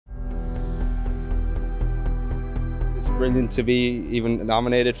It's brilliant to be even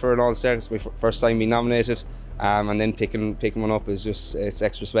nominated for an All-Star. It's my first time being nominated, and then picking one up is just, it's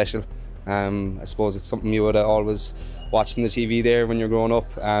extra special. I suppose it's something you would have always watched on the TV there when you're growing up,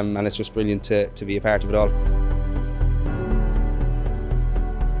 and it's just brilliant to be a part of it all.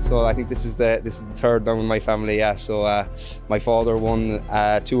 So I think this is the third now in my family. Yeah. So my father won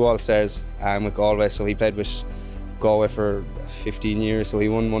 2 All-Stars with Galway. So he played with Galway for 15 years. So he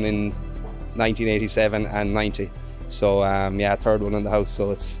won one in 1987 and 90. So yeah, third one in the house.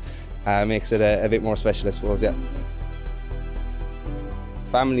 So it's makes it a bit more special, I suppose. Yeah.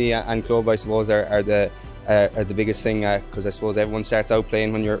 Family and club, I suppose, are the biggest thing, because I suppose everyone starts out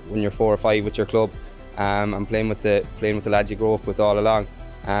playing when you're 4 or 5 with your club, and playing with the lads you grow up with all along.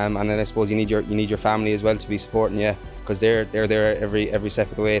 And then I suppose you need your family as well to be supporting you, because they're there every step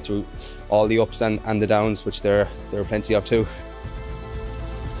of the way through all the ups and the downs, which there are plenty of too.